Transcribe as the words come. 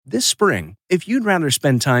This spring, if you'd rather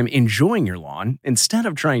spend time enjoying your lawn instead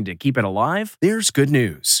of trying to keep it alive, there's good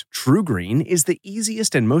news. TruGreen is the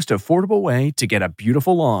easiest and most affordable way to get a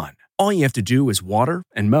beautiful lawn. All you have to do is water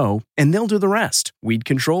and mow, and they'll do the rest. Weed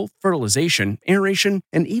control, fertilization, aeration,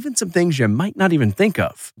 and even some things you might not even think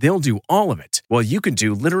of. They'll do all of it, while you can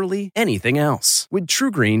do literally anything else. With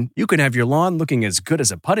TruGreen, you can have your lawn looking as good as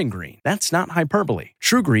a putting green. That's not hyperbole.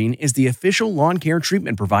 TruGreen is the official lawn care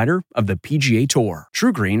treatment provider of the PGA Tour.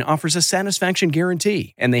 TruGreen offers a satisfaction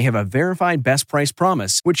guarantee, and they have a verified best price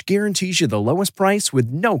promise, which guarantees you the lowest price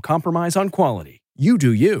with no compromise on quality. You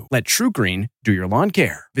do you. Let TruGreen do your lawn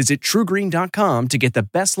care. Visit TruGreen.com to get the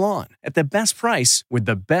best lawn at the best price with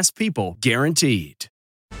the best people guaranteed.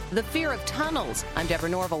 The fear of tunnels. I'm Deborah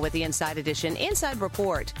Norville with the Inside Edition Inside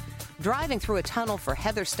Report. Driving through a tunnel for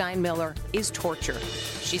Heather Steinmiller is torture.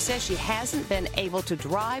 She says she hasn't been able to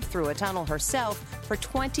drive through a tunnel herself for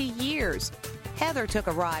 20 years. Heather took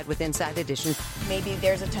a ride with Inside Edition. Maybe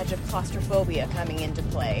there's a touch of claustrophobia coming into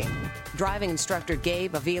play. Driving instructor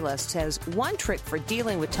Gabe Avila says one trick for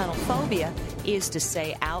dealing with tunnel phobia is to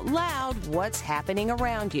say out loud what's happening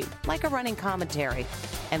around you, like a running commentary.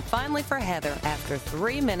 And finally for Heather, after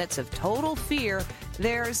 3 minutes of total fear,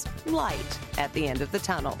 there's light at the end of the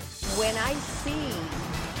tunnel. When I see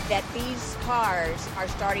that these cars are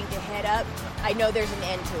starting to head up, I know there's an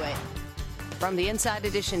end to it. From the Inside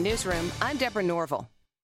Edition newsroom, I'm Deborah Norville.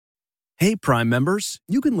 Hey, Prime members,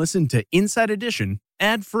 you can listen to Inside Edition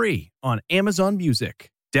ad-free on Amazon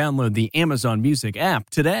Music. Download the Amazon Music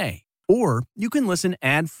app today. Or you can listen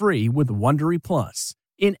ad-free with Wondery Plus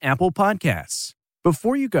in Apple Podcasts.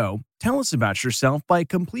 Before you go, tell us about yourself by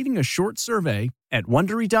completing a short survey at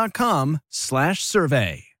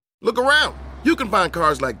Wondery.com/survey. Look around. You can find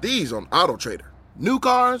cars like these on AutoTrader. New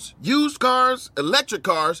cars, used cars, electric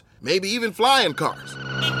cars, maybe even flying cars.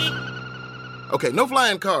 Okay, no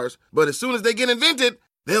flying cars, but as soon as they get invented,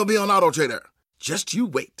 they'll be on AutoTrader. Just you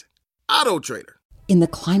wait. AutoTrader. In the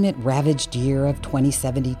climate-ravaged year of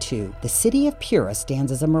 2072, the city of Pura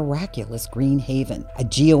stands as a miraculous green haven, a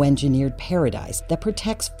geoengineered paradise that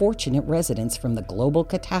protects fortunate residents from the global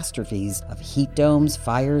catastrophes of heat domes,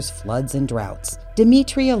 fires, floods, and droughts.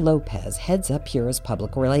 Demetria Lopez heads up Pura's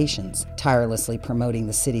public relations, tirelessly promoting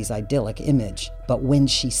the city's idyllic image. But when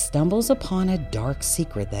she stumbles upon a dark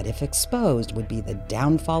secret that, if exposed, would be the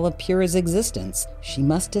downfall of Pura's existence, she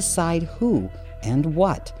must decide who and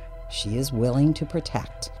what she is willing to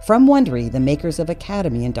protect. From Wondery, the makers of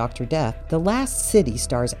Academy and Dr. Death, The Last City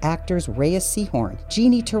stars actors Reyes Sehorn,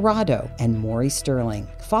 Jeannie Torrado, and Maury Sterling.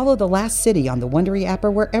 Follow The Last City on the Wondery app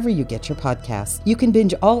or wherever you get your podcasts. You can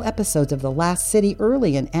binge all episodes of The Last City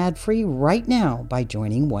early and ad-free right now by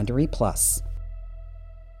joining Wondery Plus.